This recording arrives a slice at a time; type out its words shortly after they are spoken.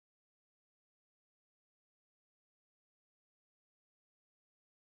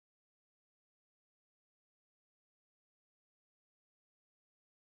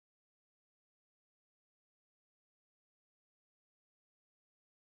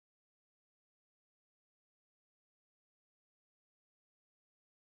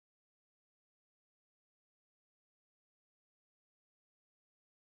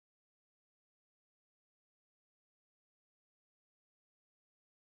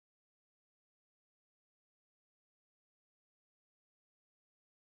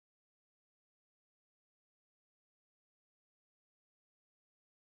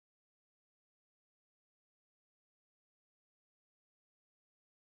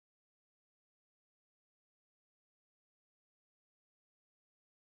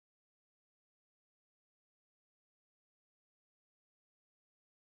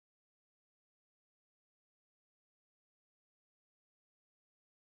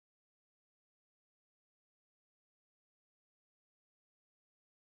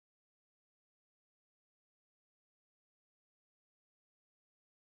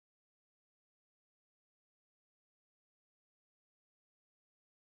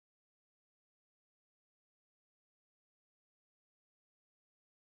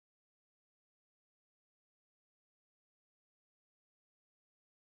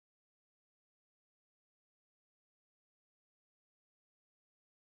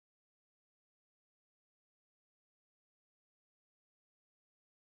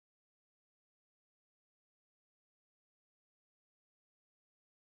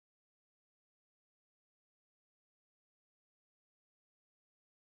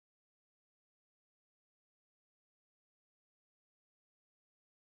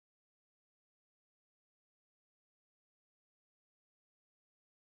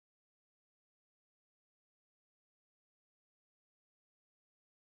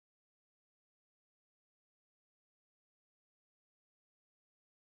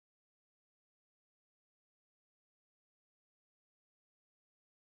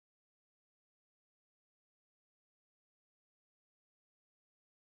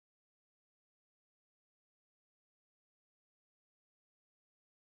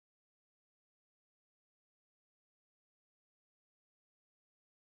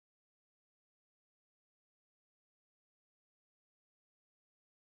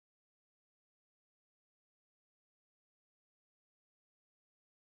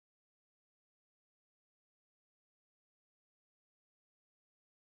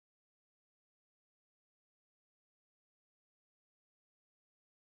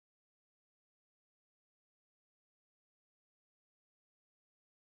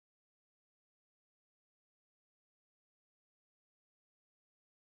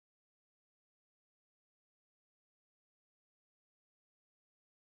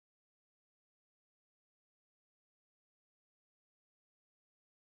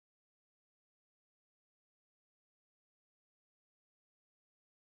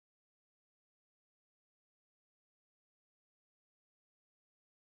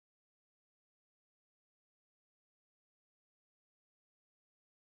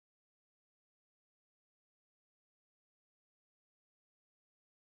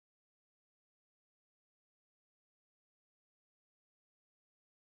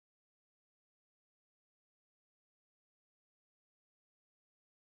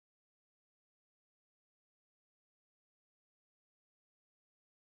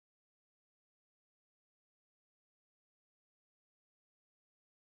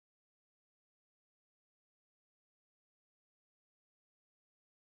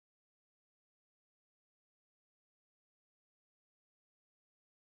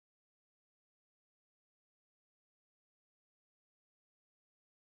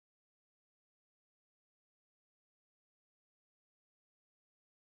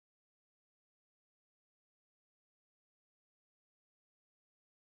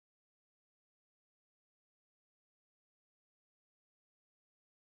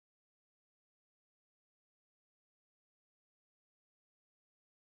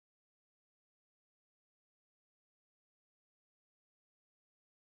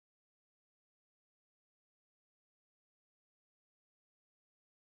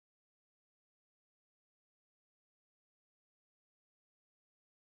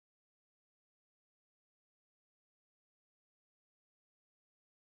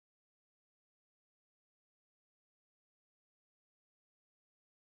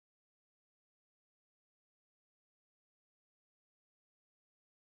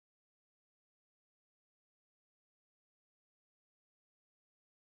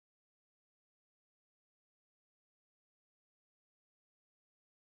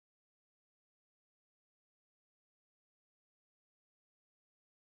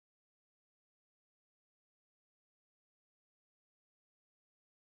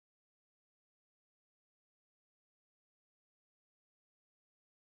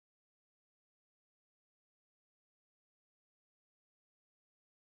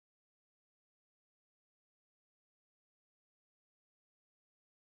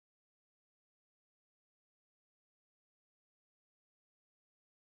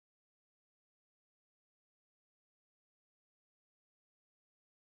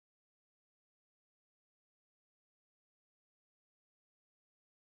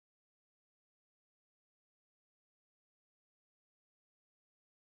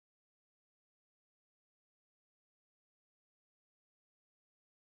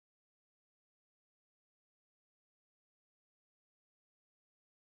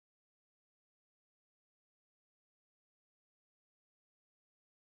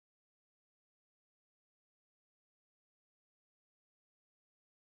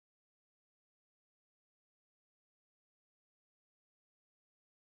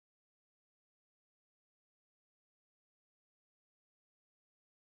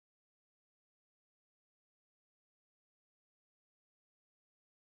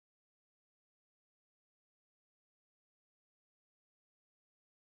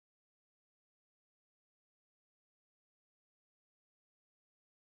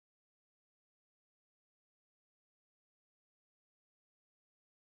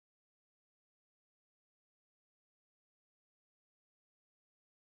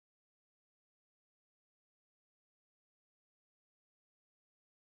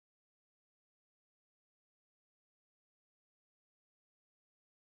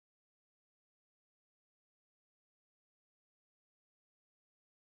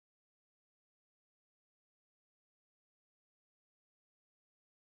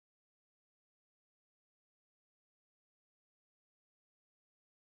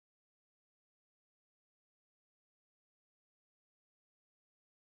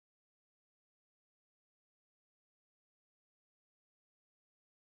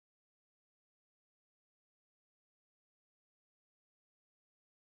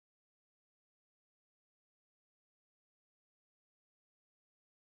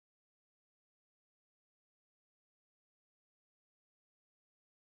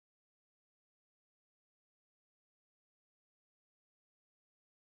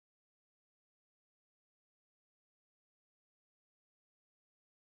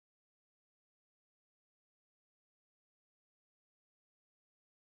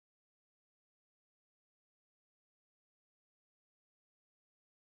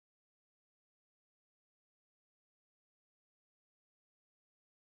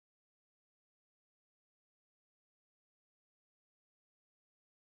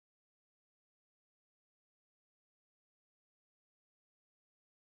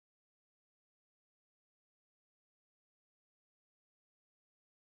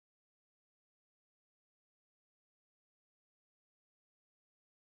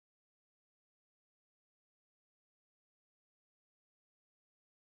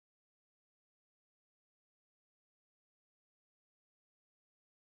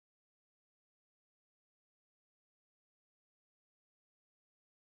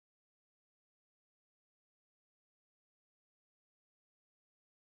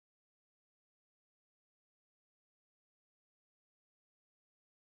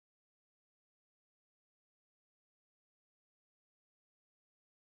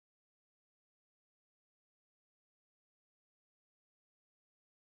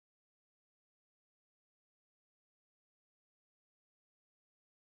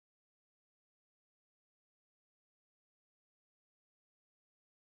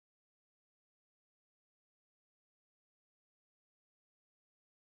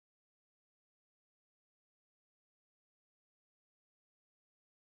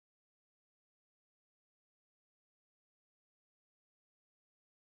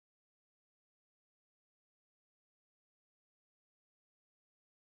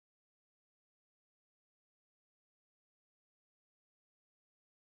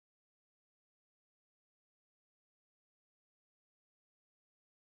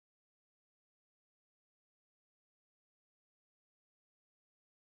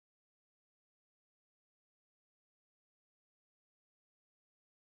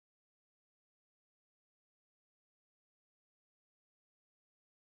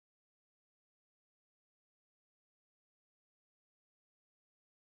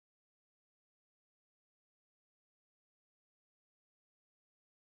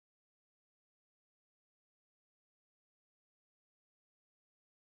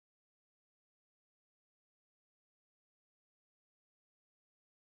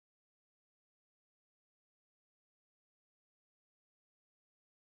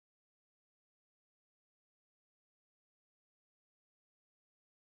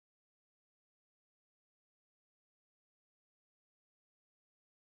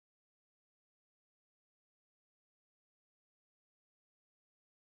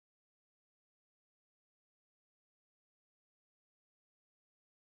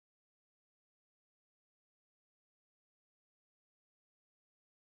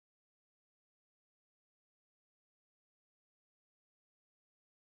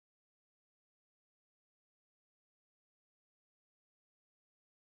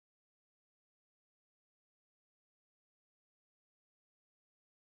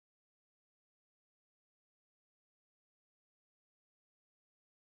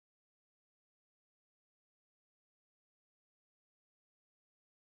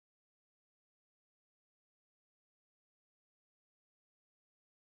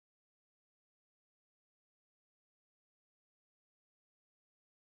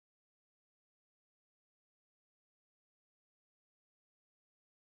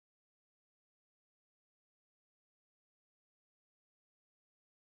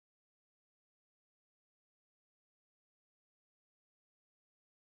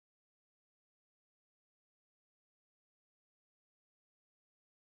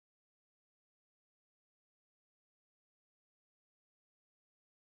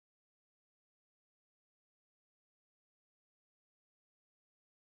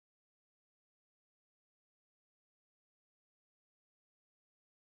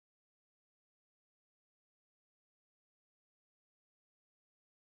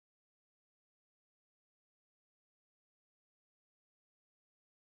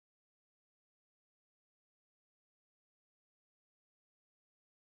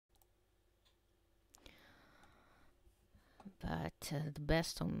But the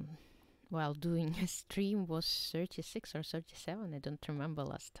best on while doing a stream was 36 or 37. I don't remember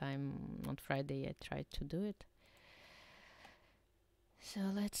last time on Friday I tried to do it. So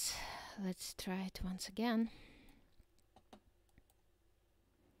let's try it once again.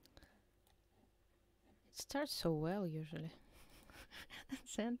 It starts so well usually.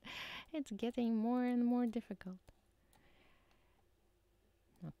 Then it's getting more and more difficult.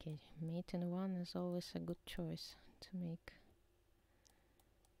 Okay, mate in 1 is always a good choice to make.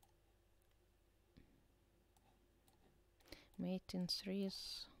 Mate in 3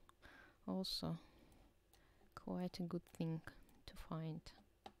 is also quite a good thing to find.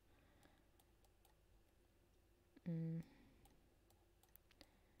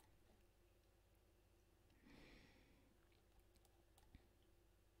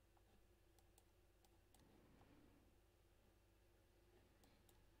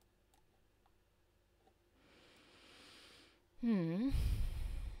 No.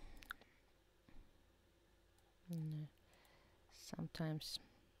 Sometimes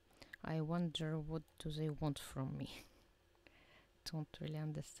I wonder what do they want from me. Don't really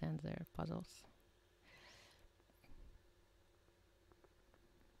understand their puzzles.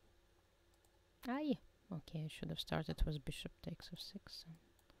 Aye. Okay, I should have started with bishop takes f6.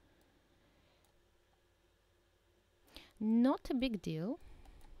 Not a big deal.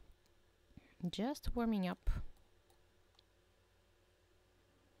 Just warming up.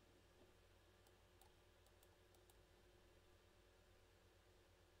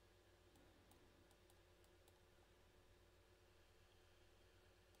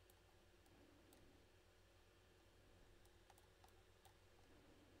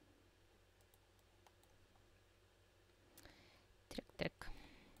 Trick.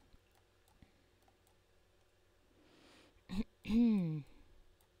 And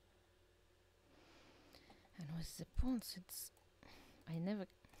with the pawns,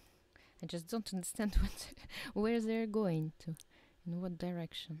 I just don't understand where they're going to, in what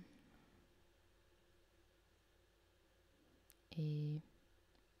direction.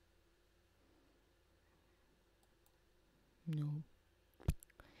 No.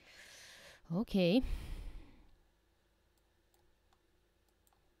 Okay.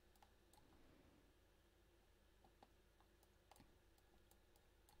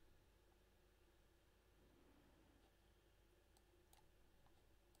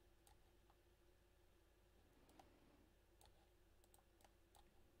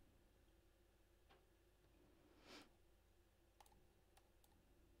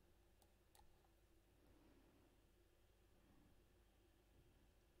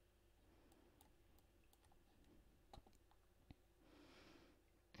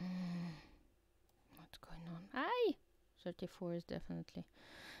 What's going on? Aye! 34 is definitely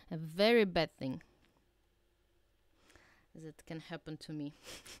a very bad thing that can happen to me.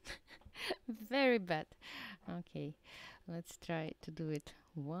 Very bad. Okay, let's try to do it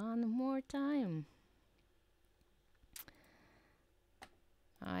one more time.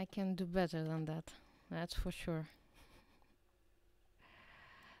 I can do better than that, that's for sure.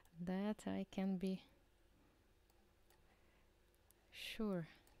 That I can be sure.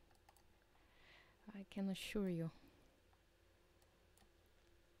 I can assure you.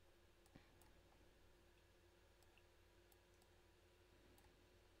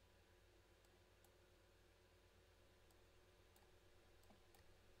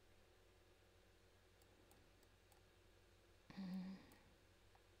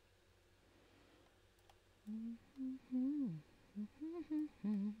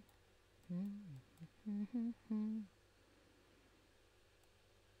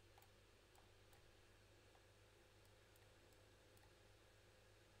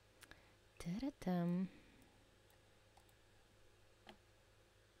 Ta-da-dum.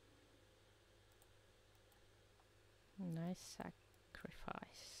 Nice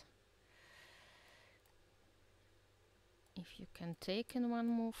sacrifice. If you can take in one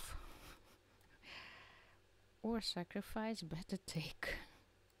move or sacrifice, better take.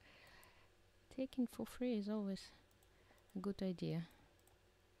 Taking for free is always a good idea.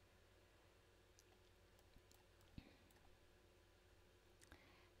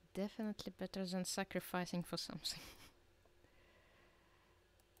 Definitely better than sacrificing for something.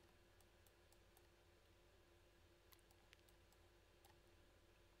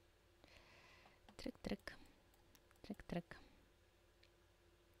 Trick.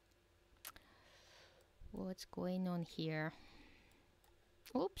 What's going on here?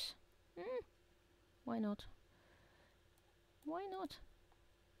 Oops. Why not? Why not?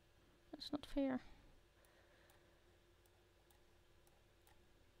 That's not fair.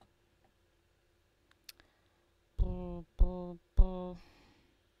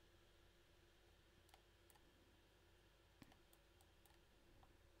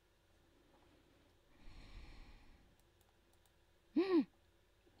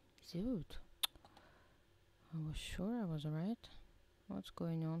 Dude, I was sure I was right. What's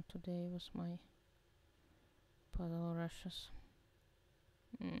going on today with my puzzle rushes?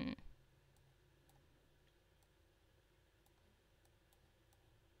 Mm.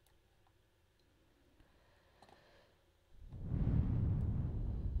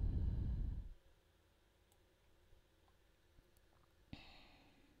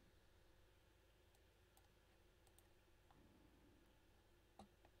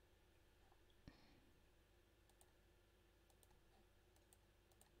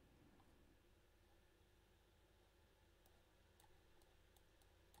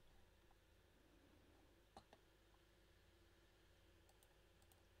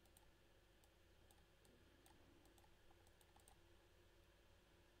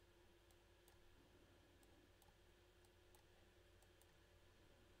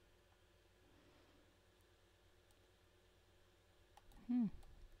 Hmm.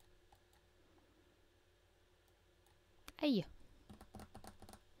 Hey.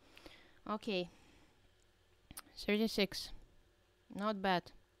 Okay. 36. Not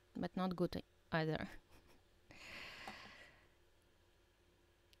bad, but not good either.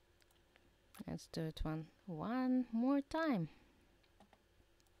 Let's do it one more time.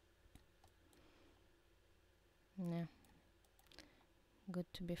 Yeah. Good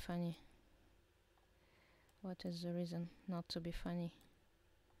to be funny. What is the reason not to be funny?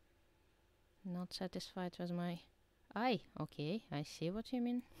 Not satisfied with my... okay, I see what you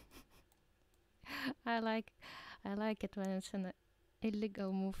mean. I like it when it's an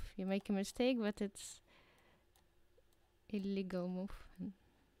illegal move. You make a mistake, but it's illegal move.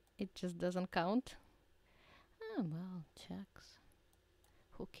 It just doesn't count. Ah, well, checks.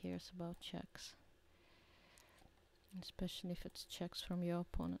 Who cares about checks? Especially if it's checks from your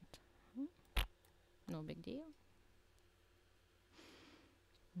opponent. No big deal.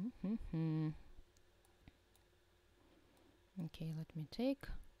 Okay, let me take.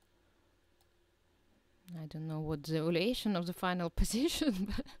 I don't know what the evaluation of the final position,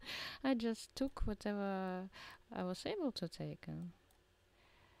 but I just took whatever I was able to take.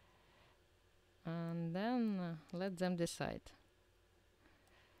 And then let them decide.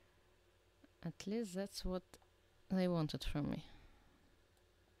 At least that's what they wanted from me.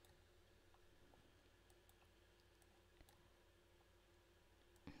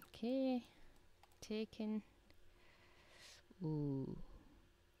 Okay, taking. Ooh,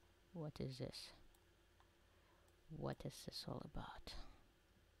 what is this? What is this all about?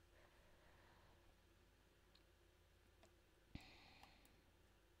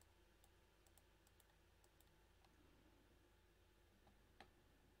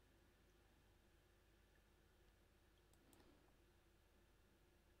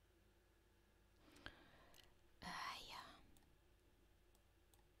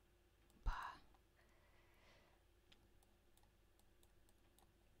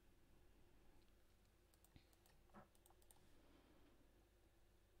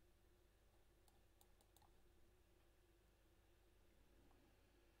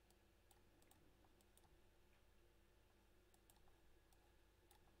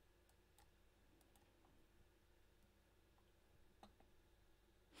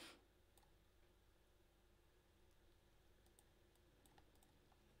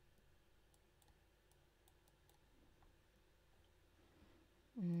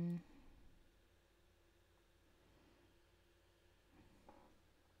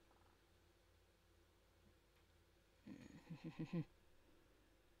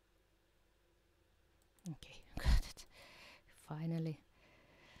 Okay, got it. Finally.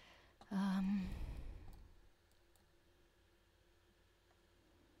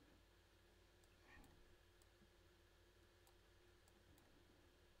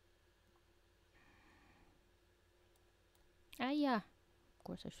 Yeah. Of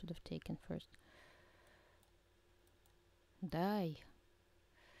course, I should have taken first. Die.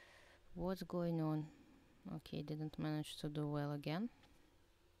 What's going on? Okay, didn't manage to do well again.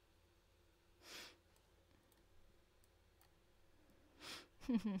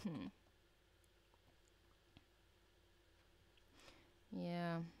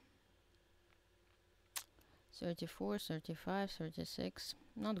 Yeah. 34, 35, 36.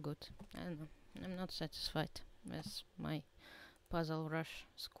 Not good. I don't know. I'm not satisfied with my puzzle rush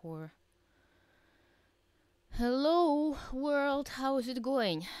score. Hello, world. How is it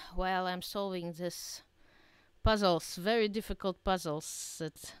going? While I'm solving this puzzles, very difficult puzzles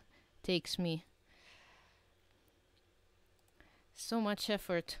that takes me so much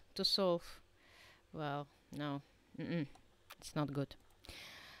effort to solve. Well, no. It's not good.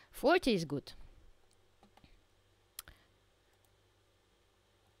 40 is good.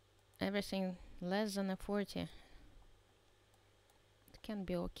 everything less than a 40. It can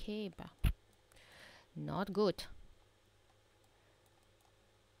be okay, but not good.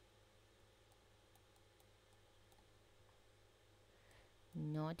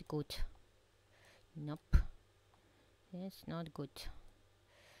 Not good. Nope. It's not good.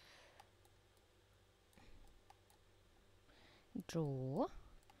 Draw.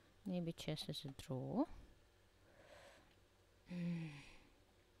 Maybe chess is a draw.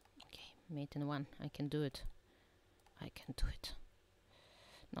 Okay, mate in 1. I can do it. I can do it.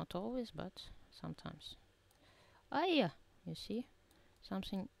 Not always, but sometimes. Ah, yeah. You see?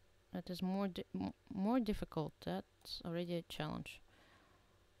 Something that is more difficult. That's already a challenge.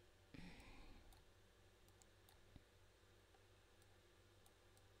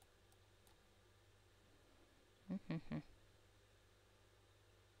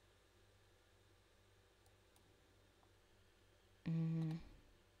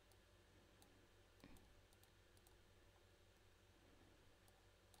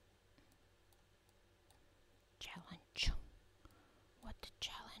 Challenge. What a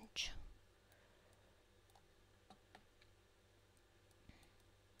challenge.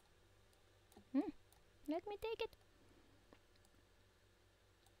 Let me take it.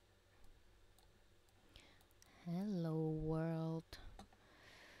 Hello, world.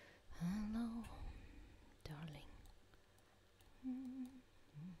 Hello, darling.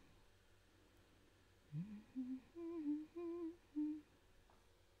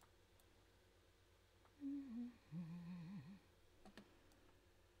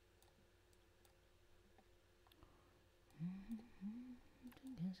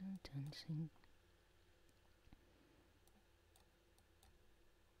 Dancing.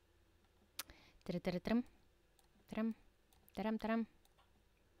 Tram, tram, tram, tram.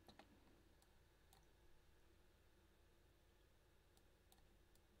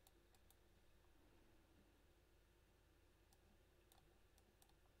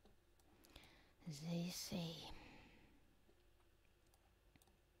 They say.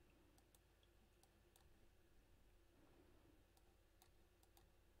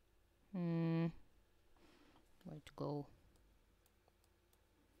 Where to go?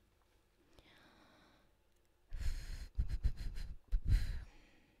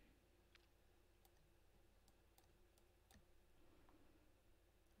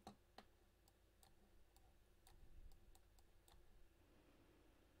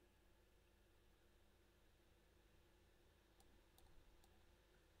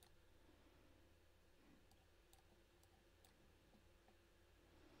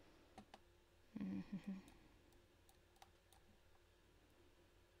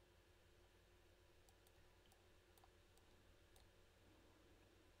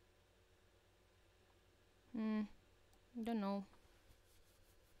 Don't know.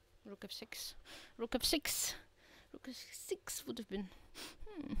 Rook f6. Rook f6. Rook f6 would have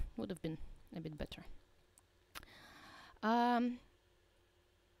been a bit better.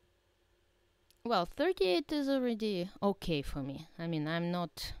 Well, 38 is already okay for me. I mean, I'm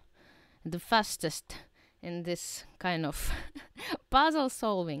not the fastest in this kind of puzzle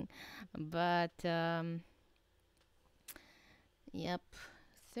solving, but yep,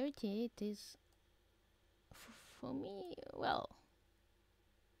 38 is for me, well,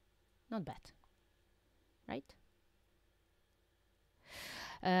 not bad, right?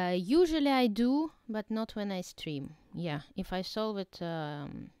 Usually I do, but not when I stream. Yeah, if I solve it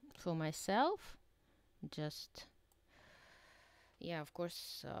for myself, just, yeah, of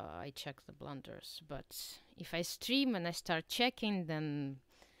course, I check the blunders. But if I stream and I start checking, then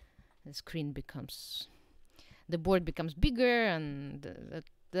the screen becomes, the board becomes bigger, and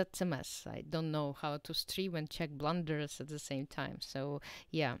that's a mess. I don't know how to stream and check blunders at the same time. So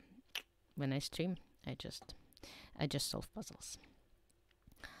yeah, when I stream, I just solve puzzles.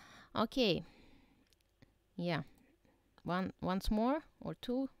 Okay. Yeah. Once more or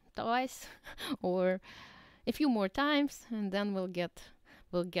twice or a few more times, and then we'll get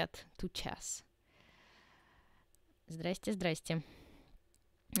to chess. Здрасте, здрасте.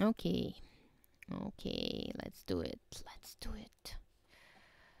 Okay. Okay, let's do it. Let's do it.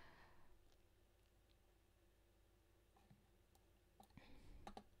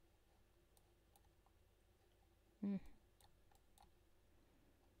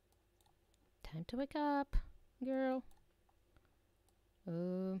 Time to wake up, girl.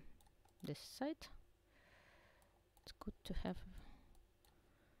 This side. It's good to have.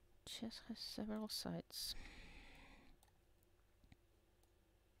 Chess has several sides.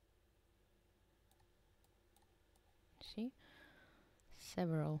 See?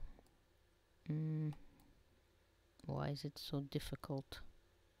 Several. Why is it so difficult?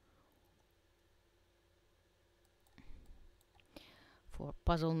 for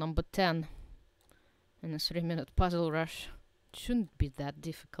puzzle number 10 in a 3-minute puzzle rush. It shouldn't be that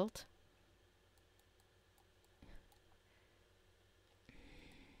difficult.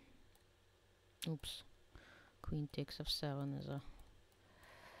 Oops. Queen takes f7 is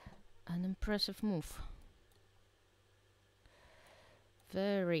an impressive move.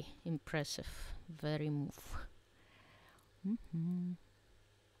 Very impressive. Very move.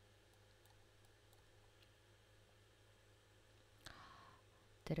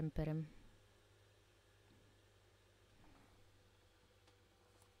 Terim.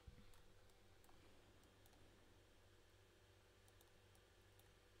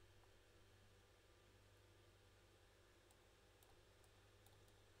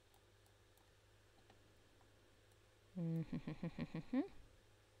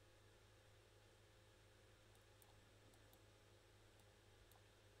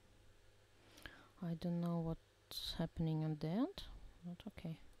 I don't know what's happening at the end, but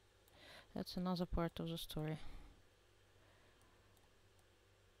okay. That's another part of the story.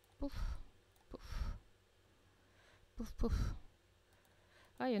 Poof, poof, poof, poof.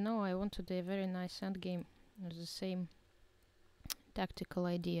 Ah, you know, I wanted a very nice endgame with the same tactical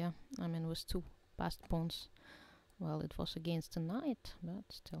idea. I mean, with 2 passed pawns. Well, it was against a knight, but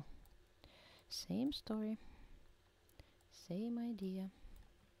still. Same story. Same idea.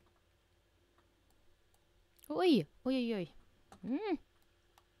 Oi! Oi!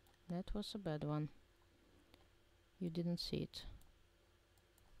 That was a bad one. You didn't see it.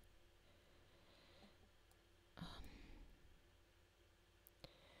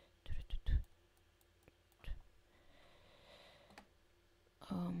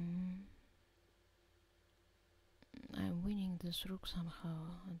 I'm winning this rook somehow.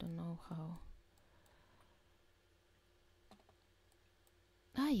 I don't know how.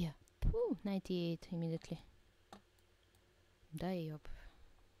 Ah, yeah. Ooh, 98 immediately. Die up.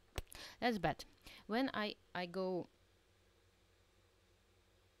 That's bad. When I go...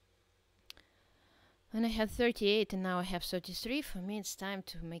 When I had 38 and now I have 33, for me it's time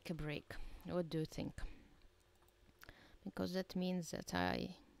to make a break. What do you think? Because that means that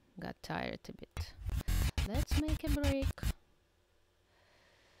I got tired a bit. Let's make a break.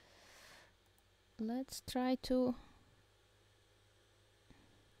 Let's try to...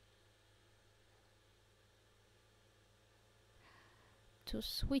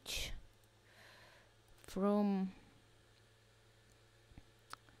 switch from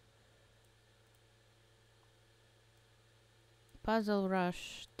puzzle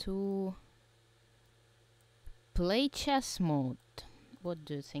rush to play chess mode. What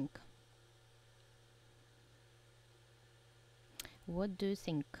do you think? What do you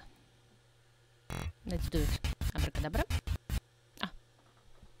think? Let's do it. Abracadabra. Ah.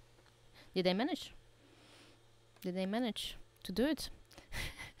 Did I manage? Did I manage to do it?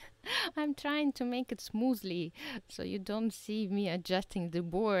 I'm trying to make it smoothly so you don't see me adjusting the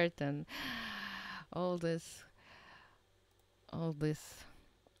board and all this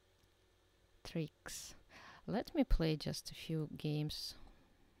tricks. Let me play just a few games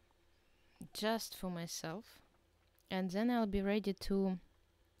just for myself, and then I'll be ready to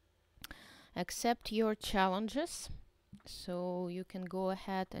accept your challenges. So you can go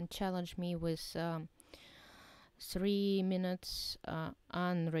ahead and challenge me with 3 minutes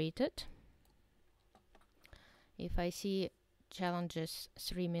unrated. If I see challenges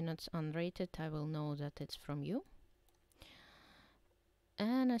 3 minutes unrated, I will know that it's from you.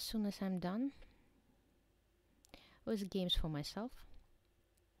 And as soon as I'm done with games for myself,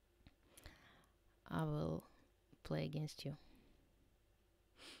 I will play against you.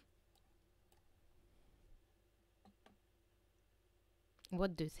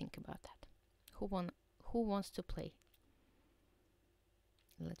 What do you think about that? Who wants to play?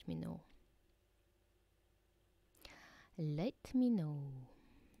 Let me know. Let me know.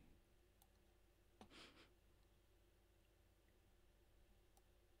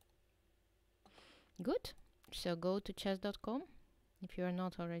 Good. So go to chess.com if you are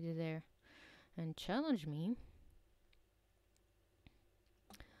not already there and challenge me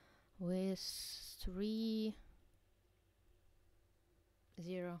with 3-0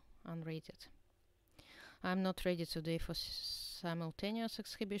 unrated. I'm not ready today for simultaneous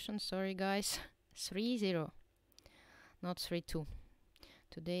exhibition, sorry guys. 3-0, not 3-2.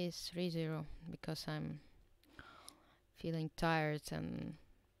 Today is 3-0 because I'm feeling tired and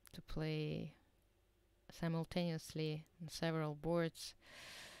to play simultaneously on several boards,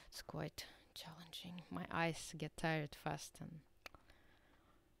 it's quite challenging. My eyes get tired fast and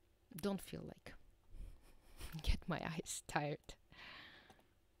don't feel like get my eyes tired.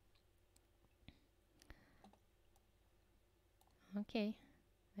 Okay,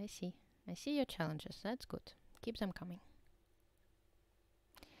 I see. I see your challenges. That's good. Keep them coming.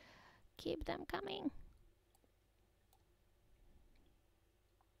 Keep them coming.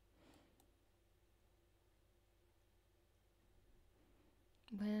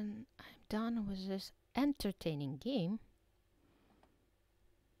 When I'm done with this entertaining game,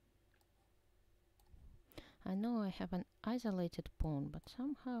 I know I have an isolated pawn, but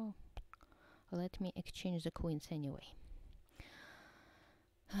somehow let me exchange the queens anyway.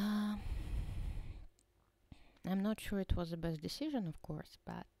 I'm not sure it was the best decision, of course,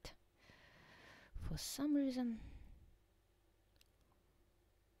 but for some reason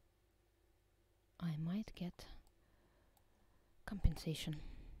I might get compensation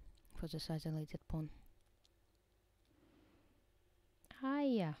for this isolated pawn. Ah,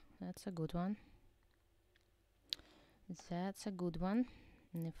 yeah, that's a good one. That's a good one.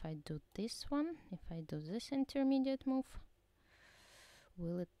 And if I do this one, if I do this intermediate move,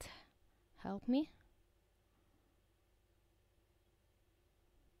 will it help me?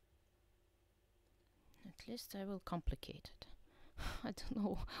 At least I will complicate it. I don't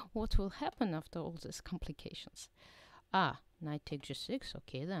know what will happen after all these complications. Ah, knight takes g6.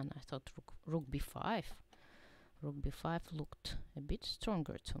 Okay, then I thought rook b5. Rook b5 looked a bit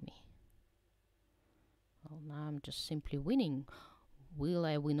stronger to me. Well, now I'm just simply winning. Will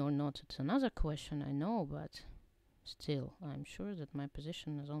I win or not? It's another question, I know, but still, I'm sure that my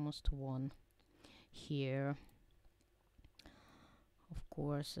position is almost won here. Of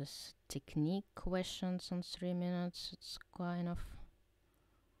course, this technique questions in 3 minutes, it's kind of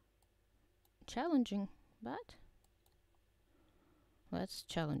challenging, but let's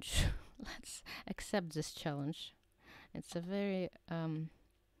challenge. Let's accept this challenge. It's a very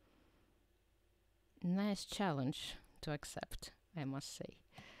nice challenge to accept, I must say.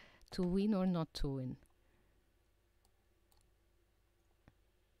 To win or not to win.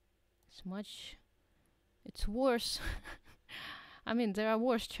 It's worse. I mean, there are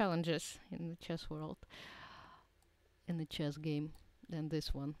worse challenges in the chess world, in the chess game, than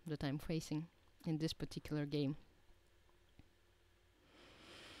this one that I'm facing in this particular game.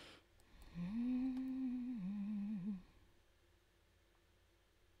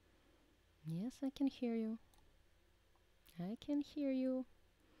 Yes, I can hear you. I can hear you.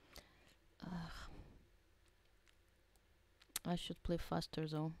 I should play faster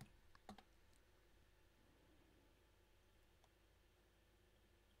though.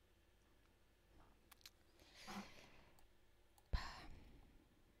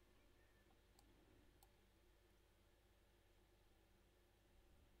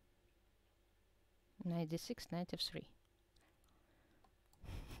 Knight d6, knight f3.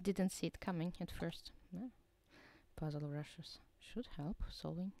 Didn't see it coming at first. No. Puzzle rushes should help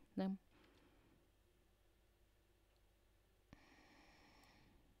solving them.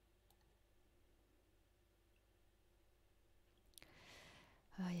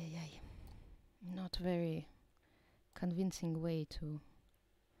 Ay, ay, ay. Not very convincing way to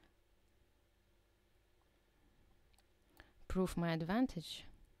prove my advantage.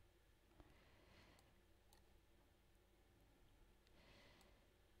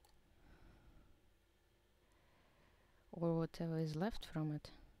 Or whatever is left from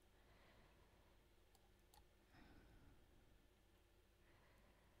it.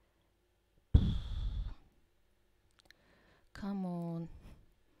 Come on.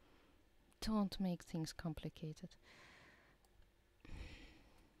 Don't make things complicated.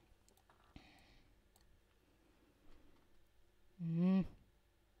 I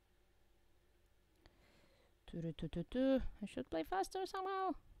should play faster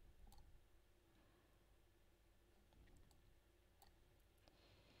somehow.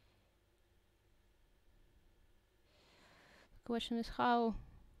 The question is how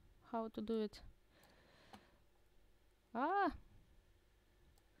to do it. Ah!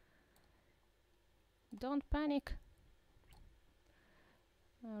 Don't panic.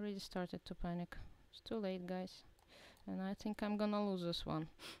 I already started to panic. It's too late, guys. And I think I'm gonna lose this one.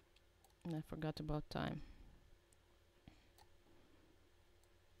 And I forgot about time.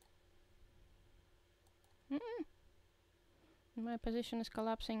 My position is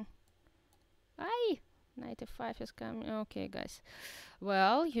collapsing. Aye! 95 is coming. Okay, guys.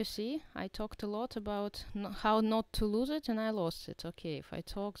 Well, you see, I talked a lot about how not to lose it, and I lost it. Okay, if I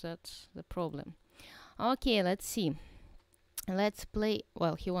talk, that's the problem. Okay, let's see. Let's play.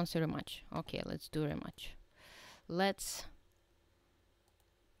 Well, he wants a rematch. Okay, let's do a rematch. Let's.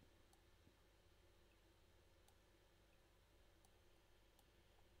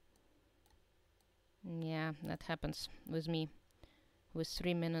 Yeah, that happens with me. With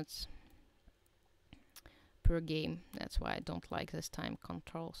 3 minutes per game. That's why I don't like this time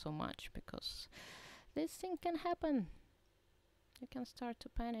control so much, because this thing can happen. You can start to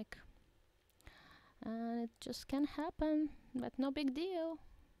panic. And it just can happen, but no big deal.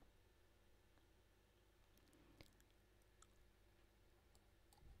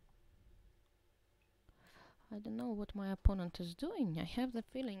 I don't know what my opponent is doing. I have the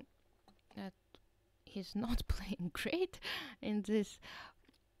feeling that he's not playing great in this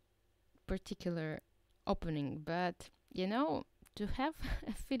particular opening, but you know, to have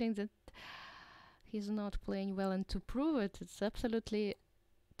a feeling that he's not playing well and to prove it, it's absolutely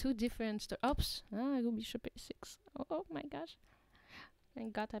two different oops. I go bishop a6. Oh my gosh.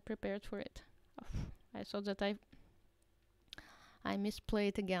 Thank God I prepared for it. I thought that I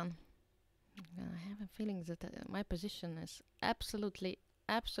misplayed again. I have a feeling that my position is absolutely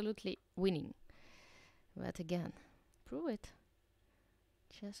winning. But again, prove it.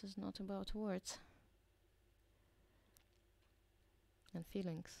 Chess is not about words and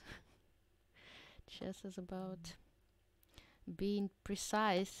feelings. Chess is about being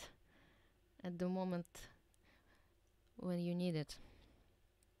precise at the moment when you need it.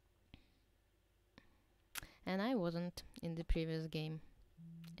 And I wasn't in the previous game.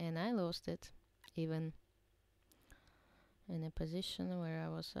 And I lost it, even in a position where I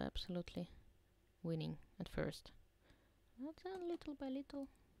was absolutely winning at first. But then little by little,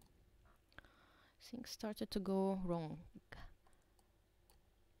 things started to go wrong.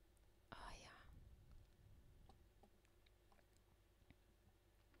 Oh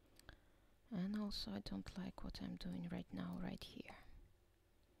yeah. And also I don't like what I'm doing right now, right here.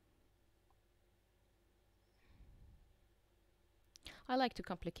 I like to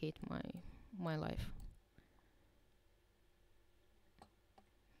complicate my life.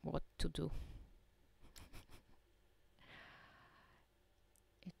 What to do.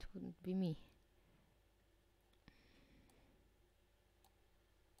 It wouldn't be me.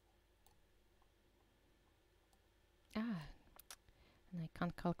 And I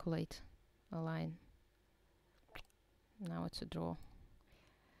can't calculate a line. Now it's a draw.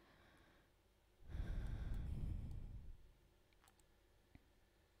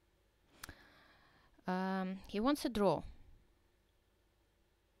 He wants a draw.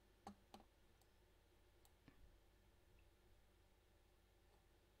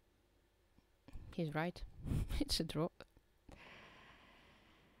 He's right. It's a draw.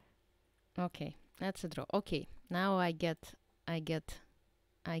 Okay, that's a draw. Okay, now I get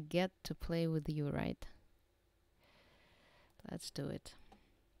to play with you, right? Let's do it.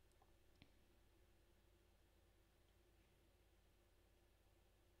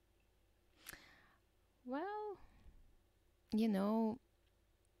 Well, you know,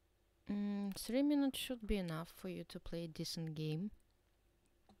 3 minutes should be enough for you to play a decent game.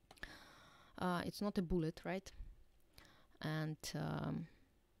 It's not a bullet, right? And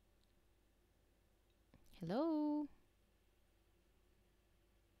hello.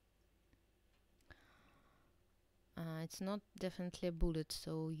 It's not definitely a bullet,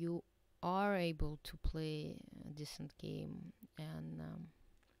 so you are able to play a decent game and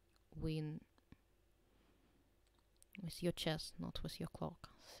win with your chess, not with your clock.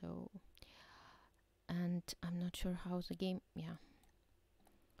 So, and I'm not sure how the game, yeah.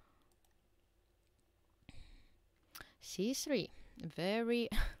 C3, very,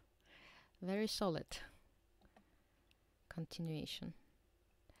 very solid continuation.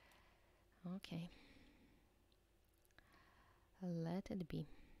 Okay. Let it be.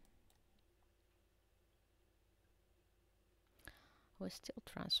 We still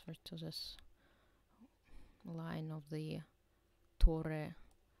transfer to this line of the Torre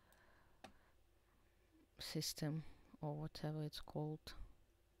system, or whatever it's called.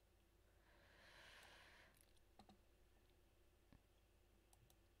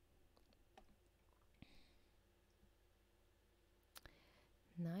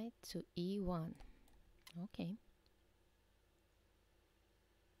 Knight to e1. Okay.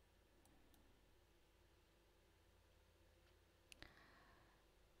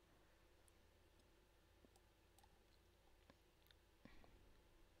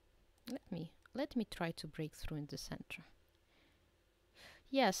 Let me try to break through in the center.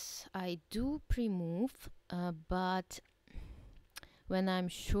 Yes, I do pre-move, but when I'm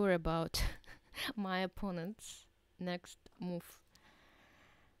sure about my opponent's next move,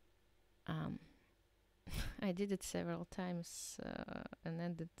 I did it several times and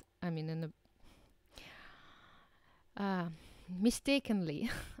ended, in a mistakenly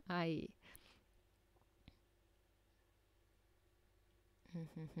I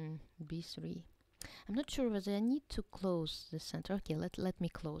b3. I'm not sure whether I need to close the center. Okay, let me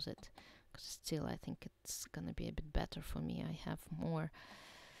close it, Still, I think it's gonna be a bit better for me. I have more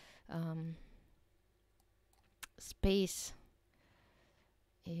space,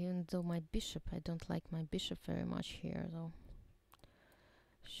 even though my bishop, I don't like my bishop very much here, though.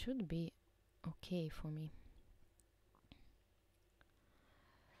 Should be okay for me.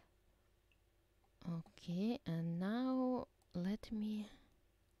 Okay, and now let me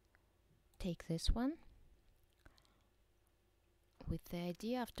take this one with the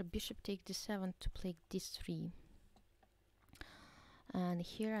idea after bishop take d7 to play d3. And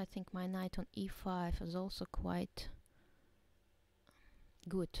here I think my knight on e5 is also quite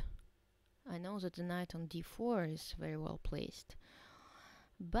good. I know that the knight on d4 is very well placed,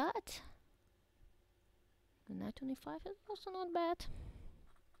 but the knight on e5 is also not bad.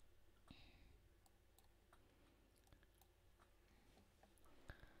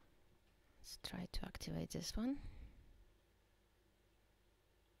 Let's try to activate this one.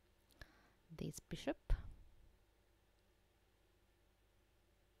 This bishop.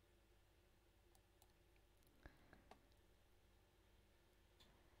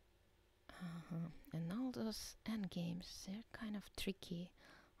 And all those endgames, they're kind of tricky.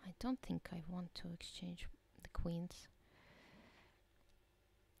 I don't think I want to exchange the queens.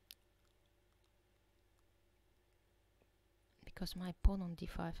 Because my pawn on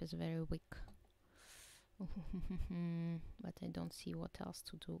d5 is very weak. But I don't see what else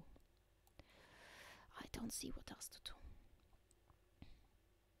to do. I don't see what else to do.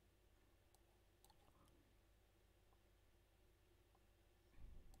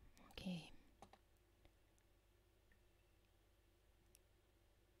 Okay.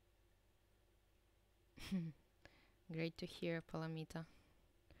 Great to hear, Palamita.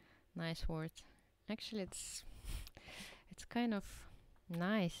 Nice words. Actually, it's kind of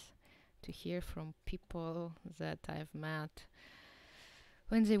nice to hear from people that I've met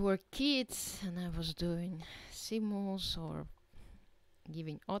when they were kids and I was doing simuls or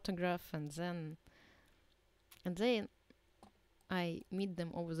giving autograph, and then I meet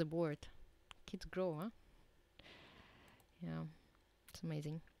them over the board. Kids grow, huh? Yeah, it's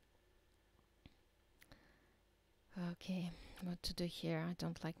amazing. Okay, what to do here? I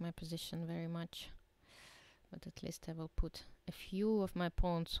don't like my position very much, but at least I will put a few of my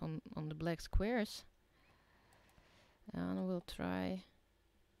pawns on the black squares, and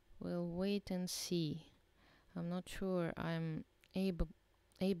we'll wait and see. I'm not sure I'm able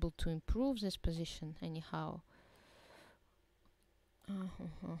to improve this position anyhow. I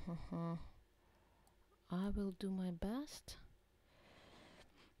will do my best.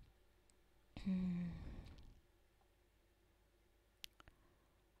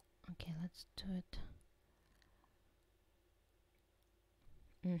 Okay, let's do it.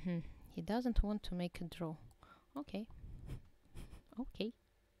 He doesn't want to make a draw. Okay. Okay.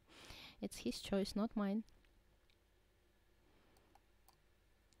 It's his choice, not mine.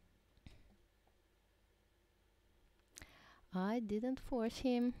 I didn't force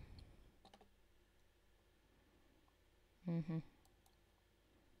him.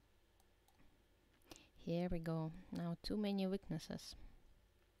 Here we go. Now too many weaknesses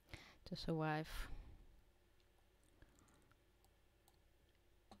to survive.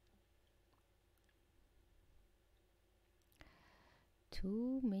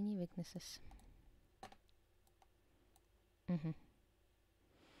 Too many weaknesses. I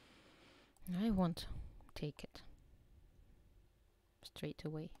won't take it straight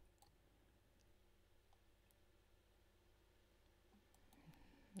away.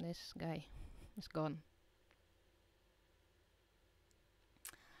 This guy is gone.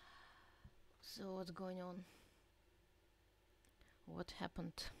 So what's going on? What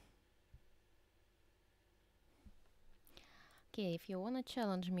happened? Okay, if you wanna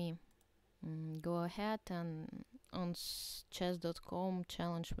challenge me, go ahead and on chess.com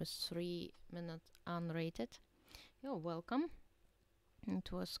challenge with 3 minutes unrated. You're welcome.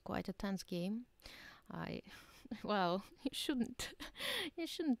 It was quite a tense game. Well, you shouldn't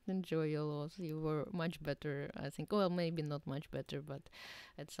enjoy your loss. You were much better, I think. Well, maybe not much better, but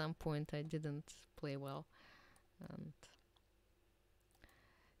at some point I didn't play well, and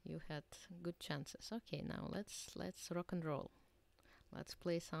you had good chances. Okay, now let's rock and roll. Let's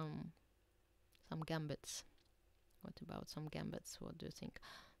play some gambits. What about some gambits? What do you think?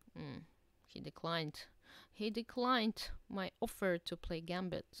 He declined. He declined my offer to play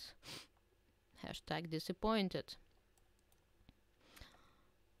gambits. Hashtag disappointed.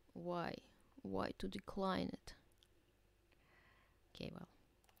 Why? Why to decline it? Okay, well,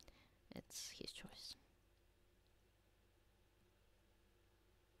 it's his choice.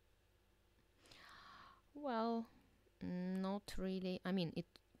 Well, not really. I mean, it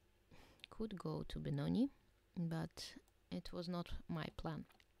could go to Benoni, but it was not my plan.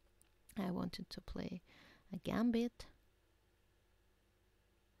 I wanted to play a gambit.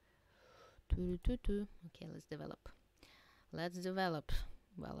 Okay, let's develop. Let's develop.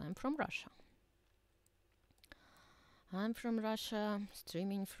 Well, I'm from Russia. I'm from Russia,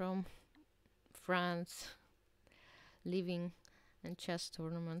 streaming from France, living in chess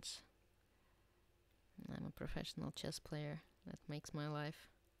tournaments. I'm a professional chess player. That makes my life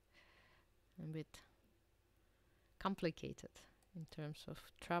a bit complicated in terms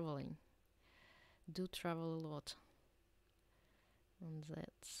of traveling. Do travel a lot. And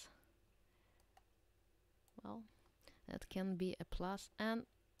that's, well, that can be a plus and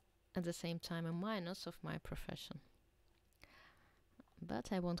at the same time a minus of my profession.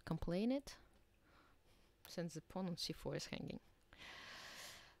 But I won't complain it, since the pawn on c4 is hanging.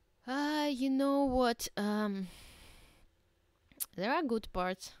 You know what? There are good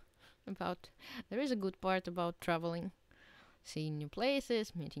parts about. There is a good part about traveling, seeing new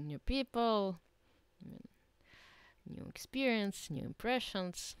places, meeting new people, new experience, new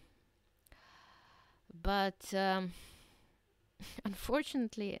impressions. But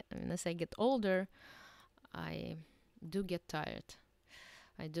unfortunately, as I get older, I do get tired.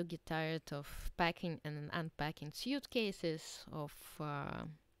 I do get tired of packing and unpacking suitcases, of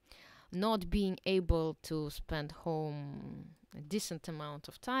not being able to spend home a decent amount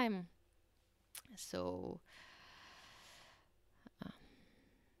of time. So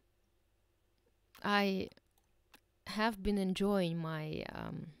I have been enjoying my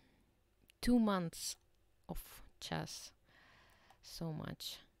 2 months of chess so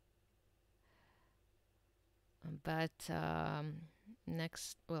much. But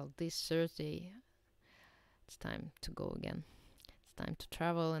this Thursday, it's time to go again. It's time to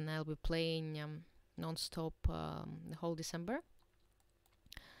travel, and I'll be playing non-stop the whole December.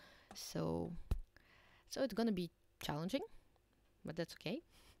 So it's gonna be challenging, but that's okay.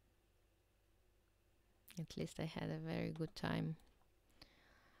 At least I had a very good time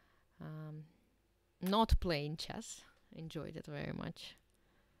not playing chess. Enjoyed it very much.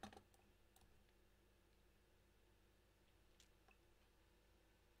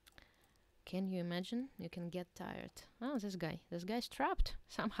 Can you imagine? You can get tired. Oh, this guy's trapped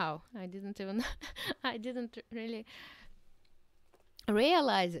somehow. I didn't really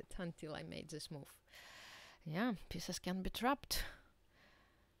realize it until I made this move. Yeah, pieces can be trapped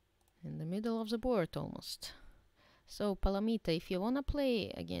in the middle of the board almost. So Palamita, if you wanna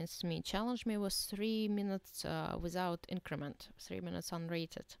play against me, challenge me with 3 minutes without increment, 3 minutes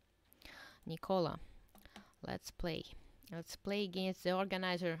unrated. Nicola, let's play. Let's play against the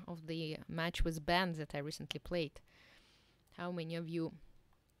organizer of the match with bands that I recently played. How many of you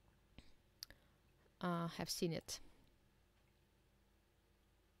have seen it?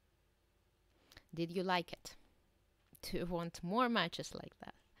 Did you like it? Do you want more matches like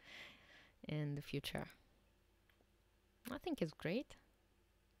that in the future? I think it's great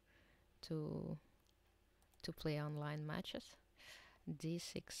to play online matches.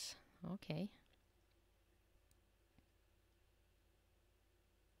 D6, okay.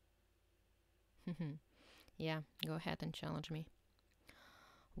 Yeah, go ahead and challenge me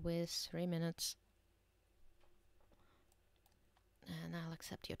with 3 minutes, and I'll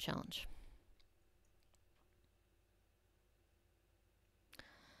accept your challenge.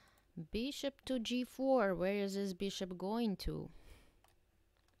 Bishop to g4. Where is this bishop going to?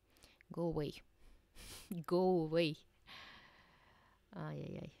 Go away. Go away. Ay,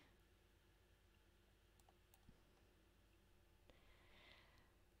 ay, ay.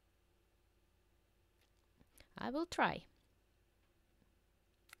 I will try.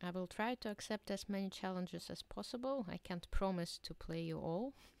 I will try to accept as many challenges as possible. I can't promise to play you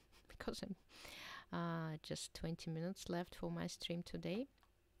all because I'm just 20 minutes left for my stream today.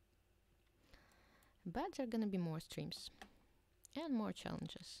 But there are gonna be more streams and more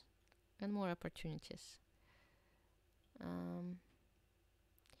challenges and more opportunities.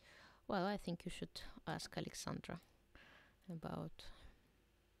 Well, I think you should ask Alexandra about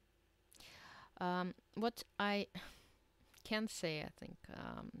what I can say. I think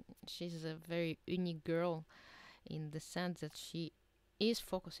she's a very unique girl in the sense that she is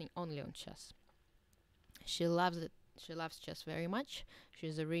focusing only on chess. She loves it. She loves chess very much.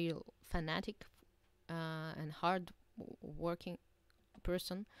 She's a real fanatic and hard working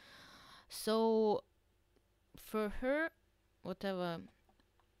person. So for her, whatever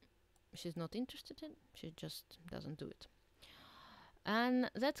she's not interested in, she just doesn't do it. And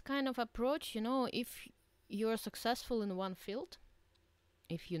that kind of approach, you know, if you're successful in one field,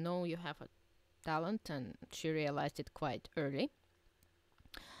 if you know you have a talent, and she realized it quite early,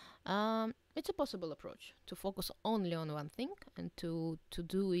 It's a possible approach to focus only on one thing and to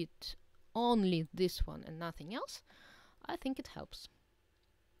do it only this one and nothing else. I think it helps.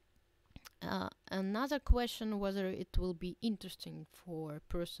 Another question, whether it will be interesting for a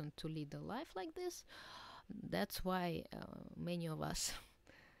person to lead a life like this. That's why many of us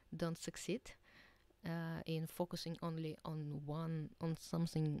don't succeed in focusing only on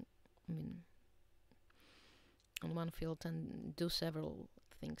something. I mean, on one field and do several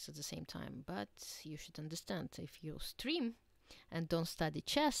things at the same time. But you should understand, if you stream and don't study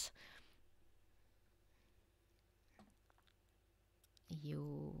chess,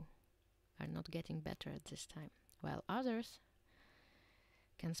 you are not getting better at this time, while others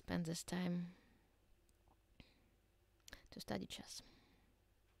can spend this time to study chess.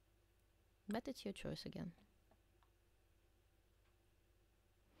 But it's your choice again,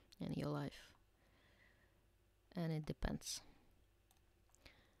 and your life, and it depends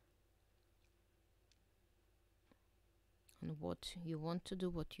on what you want to do,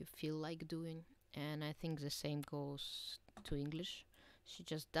 what you feel like doing. And I think the same goes to English. She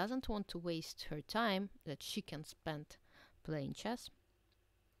just doesn't want to waste her time that she can spend playing chess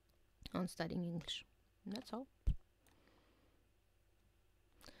on studying English. That's all.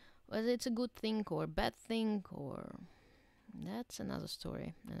 Whether it's a good thing or a bad thing, or that's another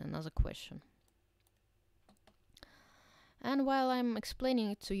story and another question. And while I'm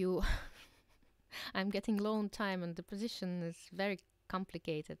explaining it to you, I'm getting low on time and the position is very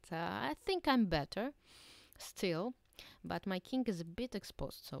complicated. I think I'm better still, but my king is a bit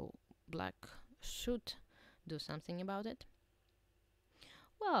exposed, so black should do something about it.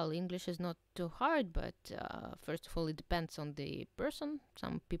 Well, English is not too hard, but first of all, it depends on the person.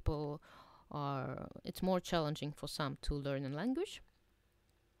 Some people it's more challenging for some to learn a language.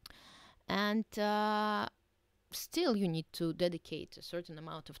 And still, you need to dedicate a certain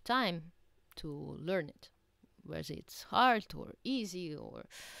amount of time to learn it, whether it's hard or easy or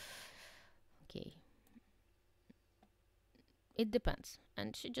okay. It depends.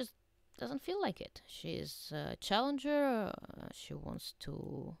 And she just doesn't feel like it. She's a challenger. She wants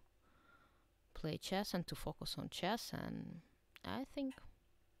to play chess and to focus on chess. And I think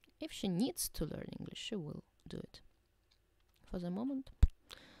if she needs to learn English, she will do it. For the moment,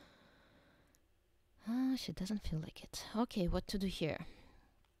 she doesn't feel like it. Okay, what to do here?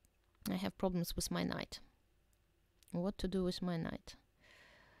 I have problems with my knight. What to do with my knight?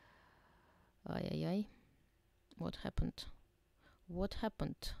 Ay, ay, ay. What happened? What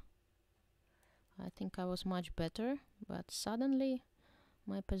happened? I think I was much better, but suddenly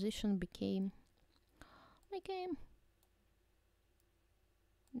my position became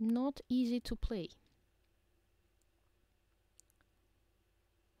not easy to play.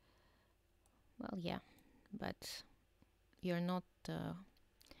 Well, yeah, but you're not a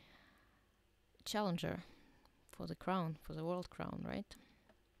challenger for the crown, for the world crown, right?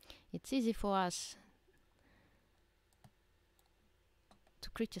 It's easy for us to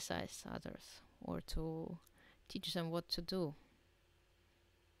criticize others or to teach them what to do.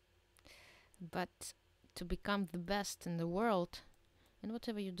 But to become the best in the world in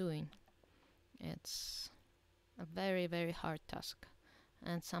whatever you're doing, it's a very, very hard task.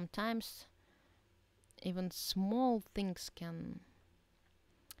 And sometimes even small things can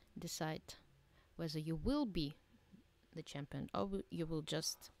decide whether you will be the champion or you will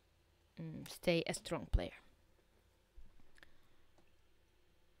just stay a strong player.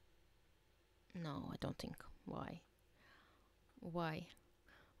 No, I don't think. Why? Why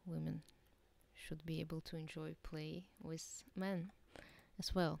women should be able to enjoy play with men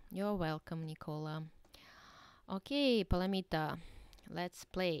as well? You're welcome, Nicola. Okay, Palamita, let's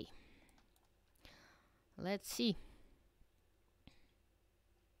play. Let's see.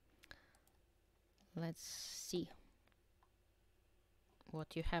 Let's see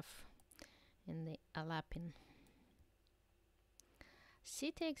what you have in the Alapin.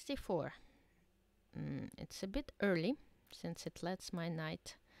 C takes d4. It's a bit early, since it lets my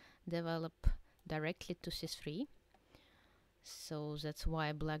knight develop directly to c3. So that's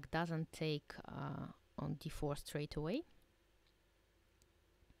why black doesn't take on d4 straight away.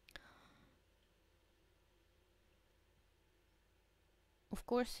 Of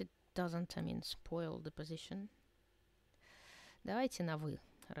course, it doesn't, spoil the position. Давайте на вы,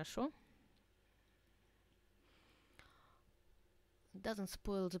 хорошо? It doesn't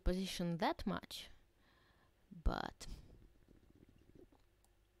spoil the position that much, but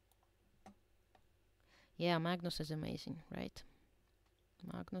yeah, Magnus is amazing, right?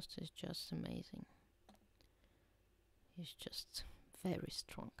 Magnus is just amazing. He's just very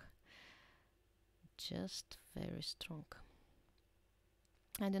strong. Just very strong.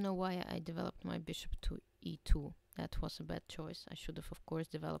 I don't know why I developed my bishop to e2. That was a bad choice. I should have, of course,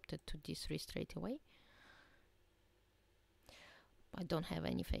 developed it to d3 straight away. I don't have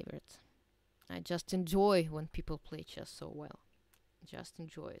any favorites. I just enjoy when people play chess so well. Just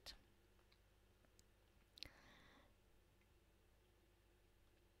enjoy it.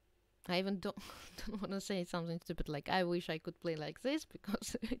 I even don't want to say something stupid like I wish I could play like this,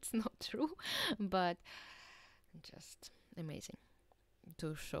 because it's not true, but just amazing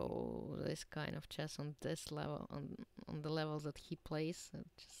to show this kind of chess on this level, on the level that he plays.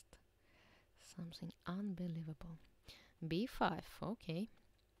 Just something unbelievable. b5, okay.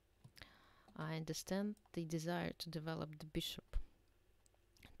 I understand the desire to develop the bishop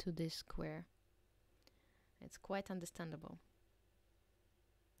to this square. It's quite understandable.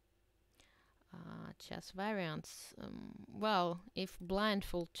 Chess variants. Well, if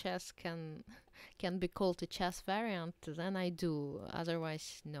blindfold chess can be called a chess variant, then I do.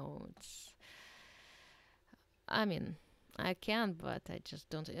 Otherwise, no. It's. I mean, I can, but I just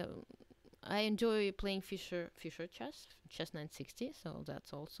don't. I enjoy playing Fischer chess, chess 960. So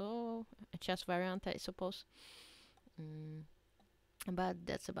that's also a chess variant, I suppose. But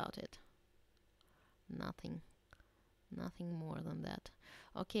that's about it. Nothing more than that.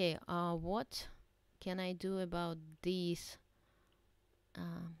 Okay, what can I do about these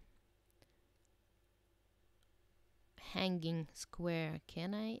hanging square?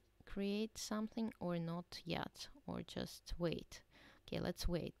 Can I create something or not yet? Or just wait? Okay, let's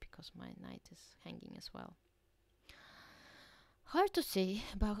wait, because my knight is hanging as well. Hard to say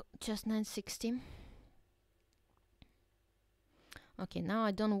about chess 960. Okay, now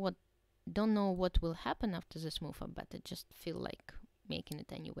I don't know what will happen after this move, but I just feel like making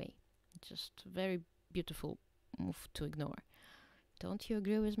it anyway. Just very beautiful move to ignore. Don't you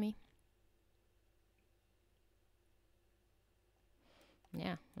agree with me?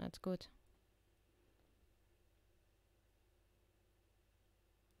 Yeah, that's good.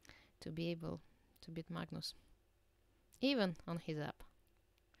 To be able to beat Magnus, even on his app.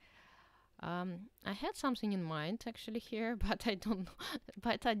 I had something in mind actually here, but I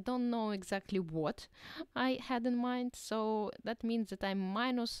don't know exactly what I had in mind. So that means that I'm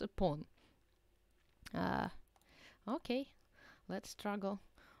minus a pawn. Okay, let's struggle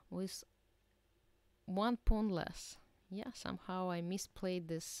with one pawn less. Yeah, somehow I misplayed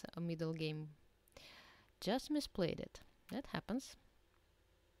this middle game. Just misplayed it. That happens.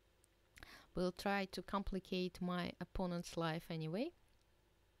 We'll try to complicate my opponent's life anyway.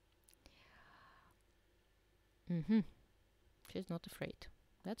 She's not afraid.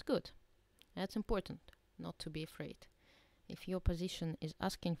 That's good. That's important, not to be afraid. If your position is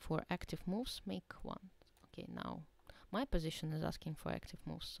asking for active moves, make one. Okay, now my position is asking for active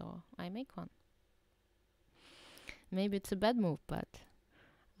moves, so I make one. Maybe it's a bad move, but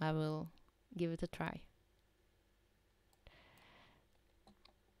I will give it a try.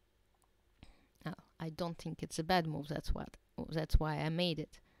 I don't think it's a bad move. That's why I made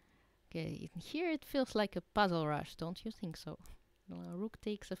it. Okay, here it feels like a puzzle rush, don't you think so? Rook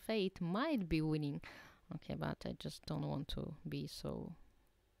takes a fate might be winning. Okay, but I just don't want to be so.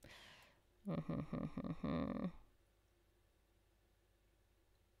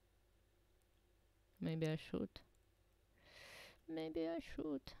 Maybe I should. Maybe I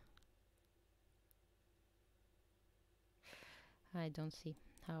should. I don't see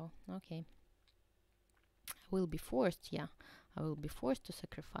how. Okay. I will be forced, yeah. I will be forced to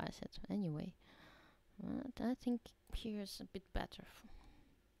sacrifice it anyway. But I think here's a bit better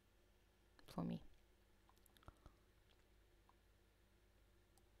for me.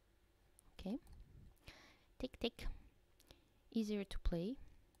 Okay. Tick tick. Easier to play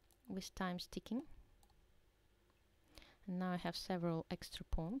with time ticking. And now I have several extra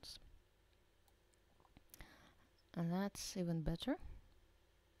pawns. And that's even better.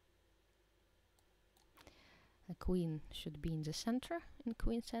 The queen should be in the center in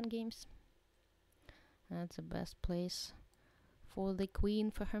queen's endgames. That's the best place for the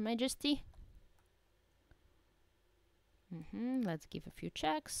queen, for Her Majesty. Let's give a few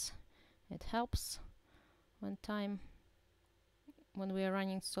checks. It helps when we are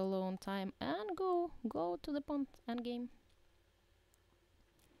running so low on time. And go to the pawn endgame.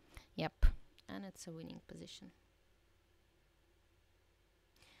 Yep, and it's a winning position.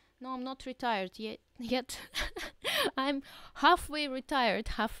 No, I'm not retired yet. I'm halfway retired,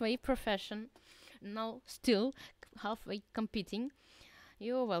 halfway profession. No, still halfway competing.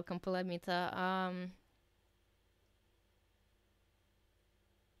 You're welcome, Palamita.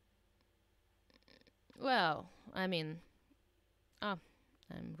 Well, I mean, I'm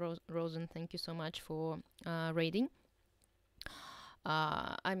Rosen. Thank you so much for raiding.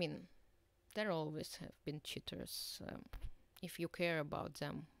 I mean, there always have been cheaters. If you care about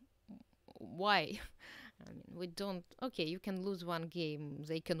them, why? I mean, we don't. Okay, you can lose one game,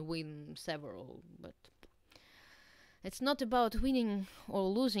 they can win several, but it's not about winning or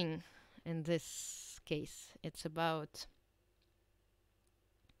losing in this case. It's about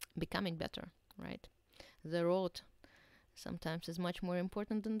becoming better, right? The road sometimes is much more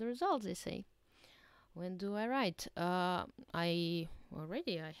important than the results, they say. When do I write? I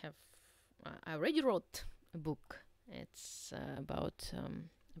already wrote a book. It's about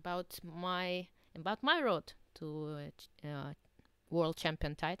my road to world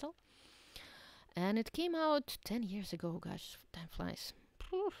champion title, and it came out 10 years ago. Gosh, time flies.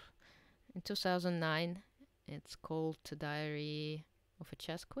 In 2009. It's called The Diary of a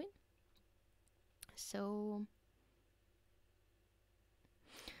Chess Queen. So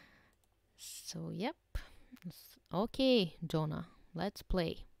yep. Okay, Jonah, let's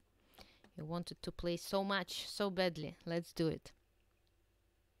play. You wanted to play so much, so badly. Let's do it.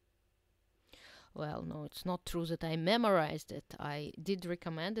 Well, no, it's not true that I memorized it. I did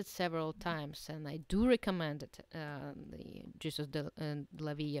recommend it several times, and I do recommend it. The Jesus de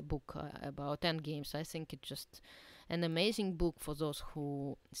la Villa book about endgames. I think it's just an amazing book for those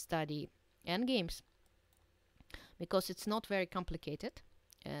who study endgames, because it's not very complicated.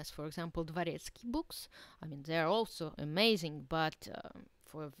 As, for example, Dvoretsky books. I mean, they're also amazing, but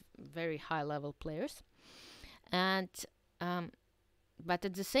for very high-level players. And but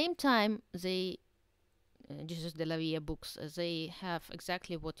at the same time, they Jesus de la Villa books, they have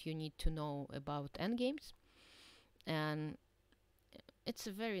exactly what you need to know about endgames, and it's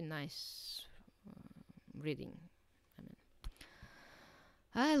a very nice reading. I mean,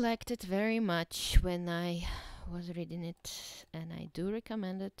 I liked it very much when I was reading it, and I do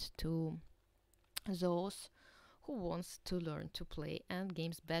recommend it to those who wants to learn to play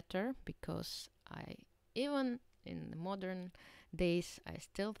endgames better, because even in the modern days, I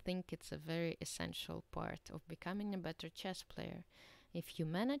still think it's a very essential part of becoming a better chess player. If you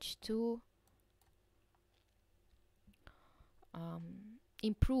manage to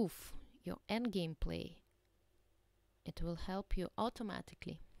improve your endgame play, it will help you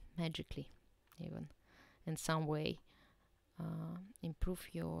automatically, magically, even in some way, improve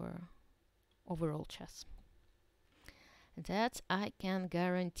your overall chess. That I can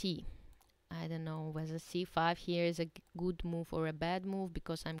guarantee. I don't know whether c5 here is a good move or a bad move,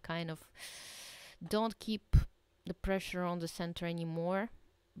 because I'm kind of don't keep the pressure on the center anymore.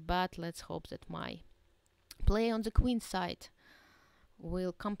 But let's hope that my play on the queen side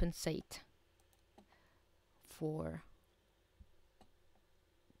will compensate for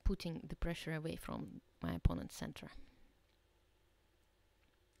putting the pressure away from my opponent's center.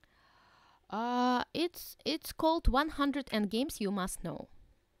 It's called 100 Endgames You Must Know.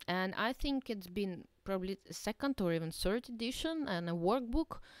 And I think it's been probably the second or even third edition, and a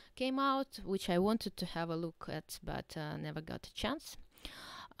workbook came out, which I wanted to have a look at, but never got a chance.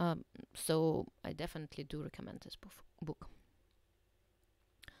 So I definitely do recommend this book.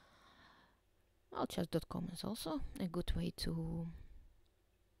 Well, chess.com is also a good way to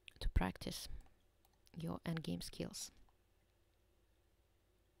practice your endgame skills.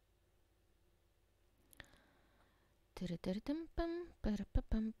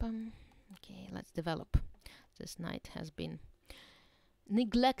 Okay, let's develop. This knight has been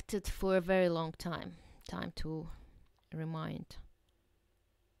neglected for a very long time. Time to remind.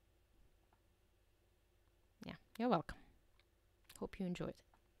 Yeah, you're welcome. Hope you enjoyed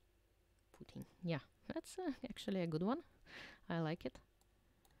putting. Yeah, that's actually a good one. I like it.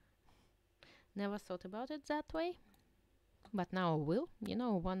 Never thought about it that way, but now I will. You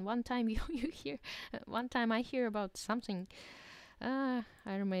know, one time you hear, one time I hear about something, I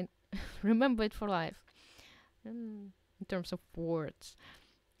remember it for life. In terms of words,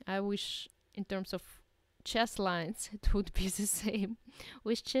 I wish in terms of chess lines it would be the same.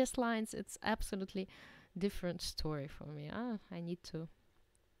 With chess lines, it's absolutely different story for me. I need to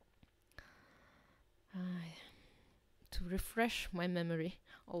refresh my memory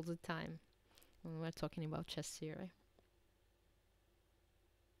all the time when we're talking about chess theory.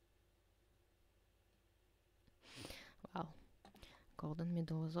 Wow, golden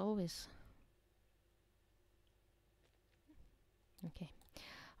middle as always.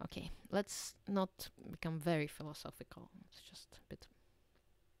 Okay, let's not become very philosophical. It's just a bit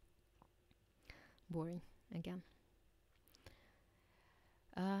boring again.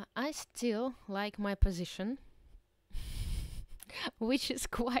 I still like my position, which is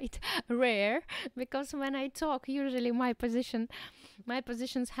quite rare, because when I talk, usually my positions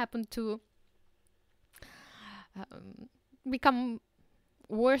happen to become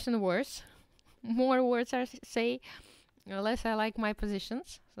worse and worse. More words I say, less I like my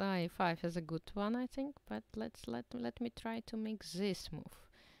positions. So a5 is a good one, I think. But let me try to make this move.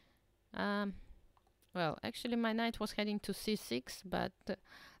 Well, actually, my knight was heading to c6, but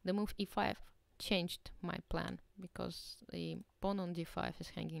the move e5 changed my plan because the pawn on d5 is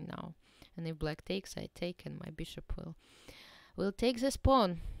hanging now, and if black takes, I take, and my bishop will take this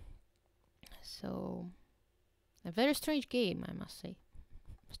pawn. So a very strange game, I must say.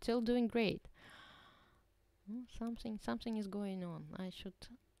 Still doing great. Something is going on. I should.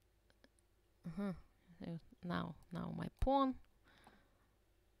 Now my pawn.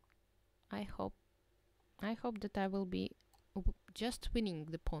 I hope that I will be just winning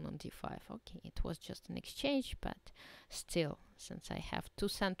the pawn on d5. Okay, it was just an exchange, but still, since I have two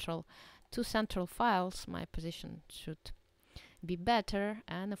central files, my position should be better.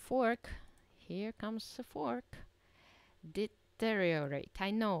 And a fork. Here comes a fork. Deteriorate.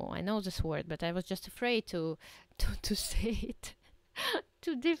 I know this word, but I was just afraid to say it.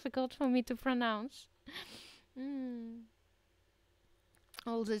 Too difficult for me to pronounce.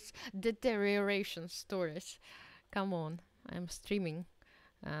 All these deterioration stories. Come on, I'm streaming,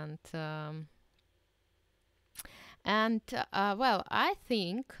 and well, I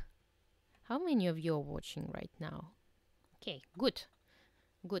think. How many of you are watching right now? Okay, good.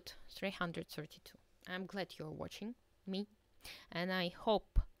 332. I'm glad you're watching me, and I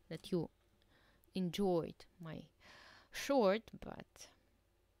hope that you enjoyed my short but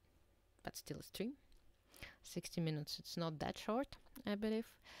still stream. 60 minutes, it's not that short, I believe.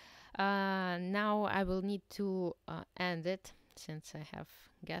 Now I will need to end it, since I have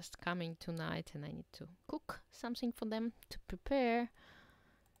guests coming tonight and I need to cook something for them to prepare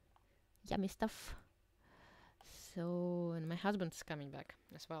yummy stuff. So, and my husband's coming back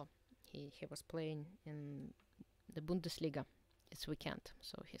as well. He was playing in the Bundesliga this weekend,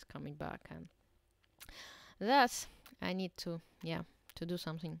 so he's coming back, and thus I need to do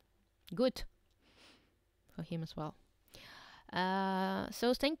something good for him as well.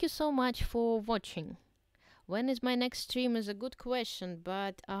 So thank you so much for watching. When is my next stream is a good question,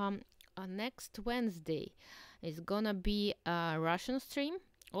 but next Wednesday is gonna be a Russian stream,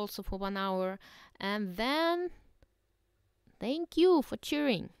 also for 1 hour, and then thank you for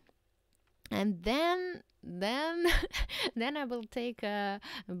cheering. And then then I will take a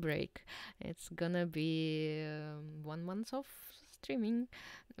break. It's gonna be 1 month of streaming,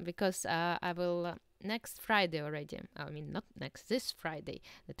 because I will next Friday already. I mean, not next, this Friday,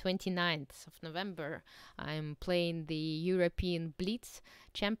 the 29th of November, I'm playing the European Blitz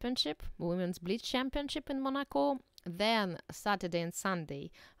Championship, Women's Blitz Championship in Monaco. Then Saturday and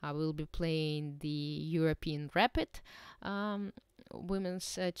Sunday, I will be playing the European Rapid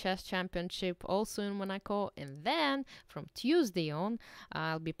Women's Chess Championship, also in Monaco. And then from Tuesday on,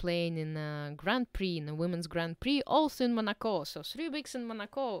 I'll be playing in a Grand Prix, in a Women's Grand Prix, also in Monaco. So 3 weeks in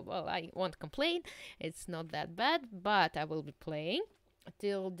Monaco. Well, I won't complain. It's not that bad, but I will be playing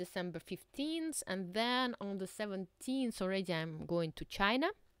till December 15th. And then on the 17th already, I'm going to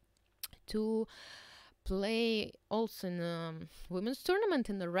China to play also in a women's tournament,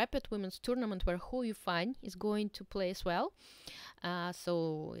 in the rapid women's tournament, where Hu Yufan is going to play as well.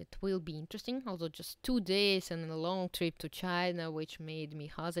 So it will be interesting, although just 2 days and a long trip to China, which made me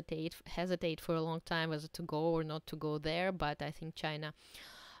hesitate for a long time whether to go or not to go there. But I think China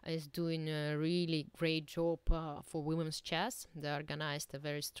is doing a really great job for women's chess. They organized a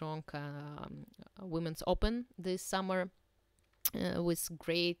very strong women's open this summer, with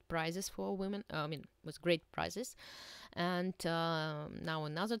great prizes for women. With great prizes, and now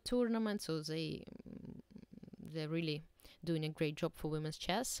another tournament. So they're really doing a great job for women's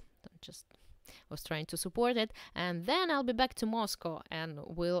chess. Just was trying to support it, and then I'll be back to Moscow, and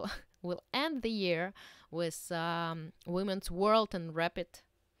we'll end the year with women's world and rapid,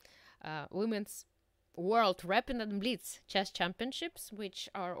 women's world rapid and blitz chess championships, which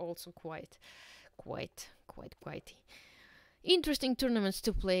are also quite interesting tournaments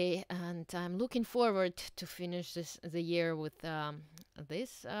to play, and I'm looking forward to finish the year with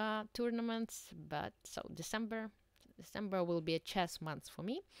these tournaments. But so December will be a chess month for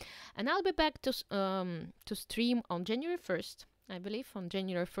me, and I'll be back to stream on January 1st. I believe on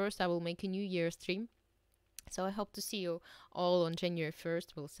January 1st I will make a New Year stream. So I hope to see you all on January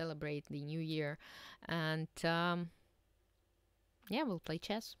 1st. We'll celebrate the New Year, and we'll play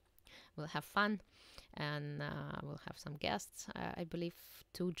chess. We'll have fun. And we'll have some guests, I believe,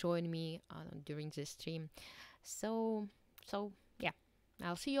 to join me during this stream. So yeah,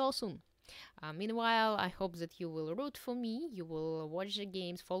 I'll see you all soon. Meanwhile, I hope that you will root for me, you will watch the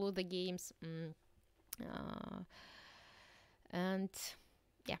games, follow the games, and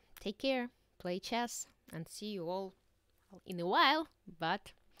yeah, take care, play chess, and see you all in a while,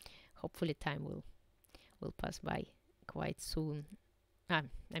 but hopefully time will pass by quite soon. I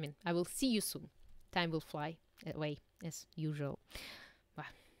mean, I will see you soon. Time will fly away as usual. But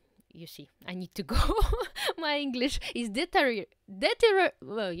you see, I need to go. My English is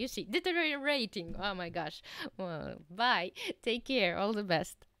deteriorating. Oh my gosh. Well, bye. Take care. All the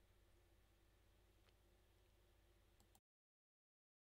best.